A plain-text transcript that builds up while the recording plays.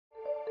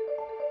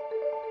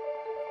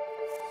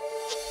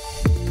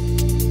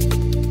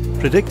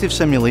Predictive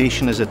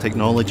simulation is a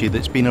technology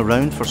that's been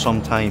around for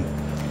some time.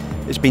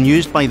 It's been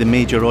used by the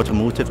major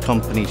automotive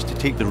companies to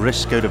take the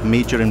risk out of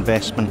major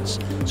investments,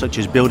 such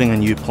as building a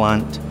new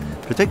plant.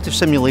 Predictive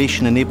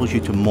simulation enables you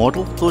to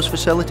model those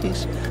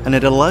facilities, and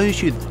it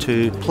allows you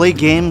to play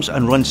games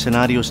and run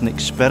scenarios and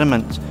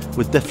experiment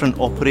with different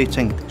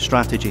operating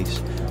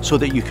strategies so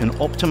that you can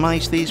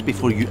optimize these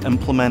before you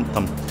implement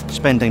them,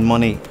 spending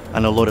money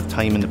and a lot of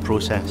time in the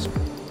process.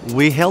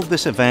 We held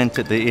this event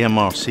at the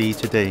AMRC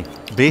today,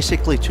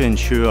 basically to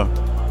ensure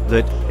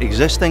that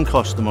existing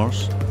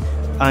customers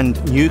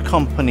and new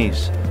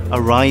companies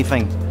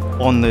arriving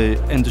on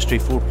the Industry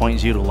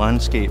 4.0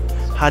 landscape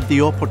had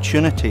the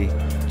opportunity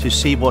to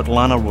see what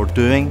Lanner were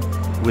doing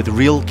with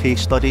real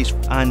case studies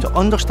and to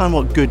understand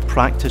what good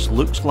practice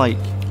looks like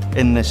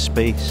in this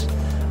space.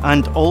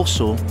 And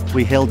also,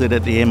 we held it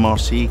at the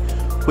AMRC,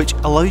 which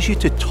allows you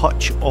to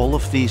touch all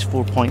of these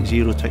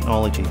 4.0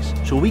 technologies.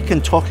 So we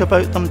can talk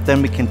about them,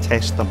 then we can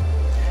test them.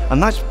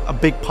 And that's a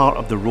big part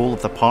of the role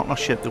of the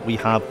partnership that we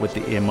have with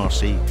the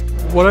AMRC.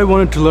 What I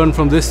wanted to learn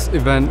from this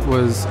event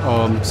was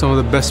some of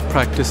the best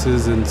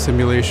practices in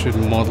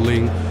simulation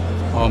modeling,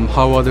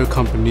 how other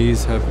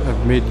companies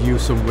have made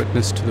use of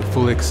Witness to the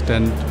full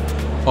extent,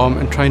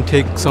 and try and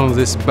take some of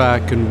this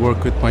back and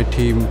work with my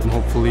team and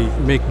hopefully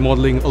make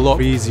modeling a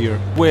lot easier.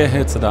 We're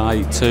here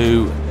today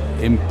to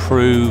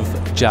improve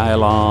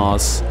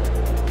JLR's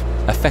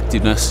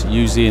effectiveness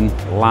using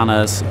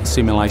Lanner's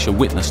simulation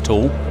Witness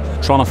tool,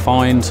 trying to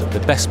find the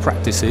best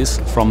practices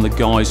from the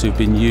guys who've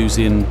been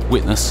using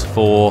Witness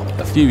for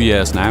a few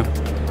years now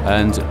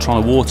and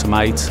trying to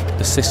automate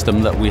the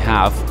system that we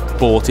have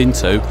bought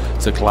into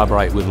to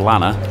collaborate with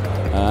Lanner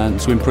and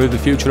to improve the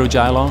future of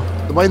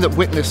JLR. The way that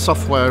Witness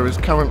software is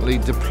currently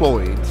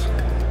deployed,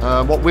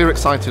 what we're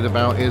excited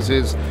about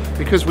is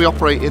because we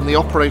operate in the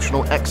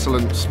operational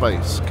excellence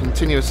space,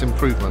 continuous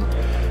improvement,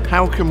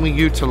 how can we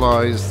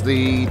utilise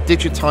the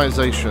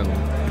digitisation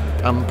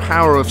and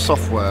power of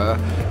software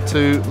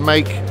to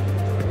make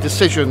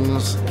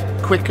decisions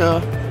quicker,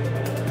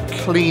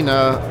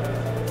 cleaner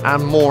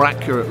and more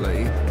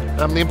accurately.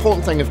 The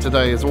important thing of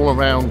today is all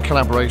around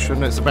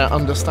collaboration. It's about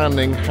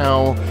understanding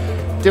how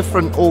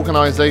different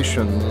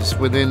organisations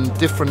within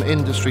different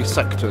industry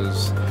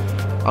sectors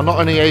are not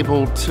only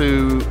able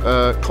to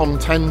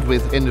contend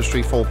with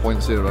Industry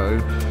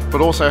 4.0,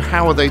 but also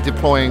how are they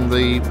deploying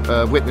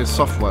the Witness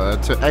software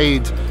to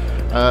aid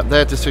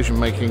their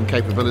decision-making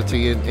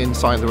capability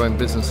inside their own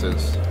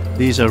businesses.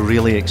 These are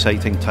really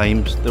exciting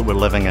times that we're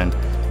living in,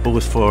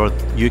 both for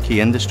UK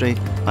industry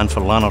and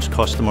for Lanner's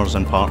customers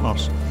and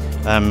partners.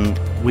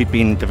 We've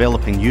been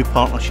developing new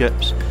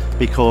partnerships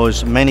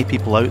because many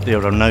people out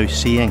there are now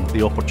seeing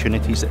the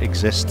opportunities that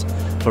exist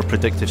for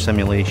predictive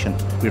simulation.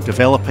 We're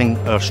developing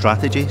our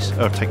strategies,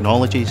 our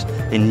technologies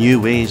in new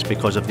ways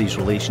because of these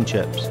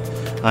relationships.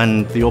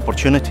 And the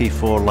opportunity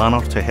for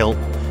Lanner to help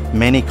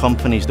many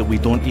companies that we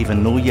don't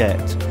even know yet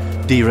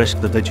de-risk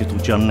the digital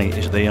journey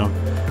is there.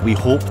 We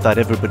hope that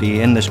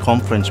everybody in this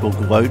conference will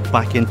go out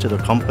back into their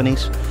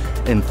companies,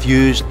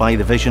 enthused by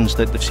the visions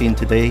that they've seen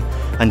today,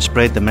 and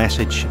spread the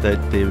message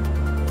that the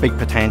big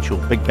potential,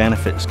 big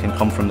benefits can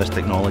come from this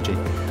technology,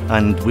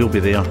 and we'll be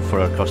there for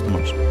our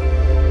customers.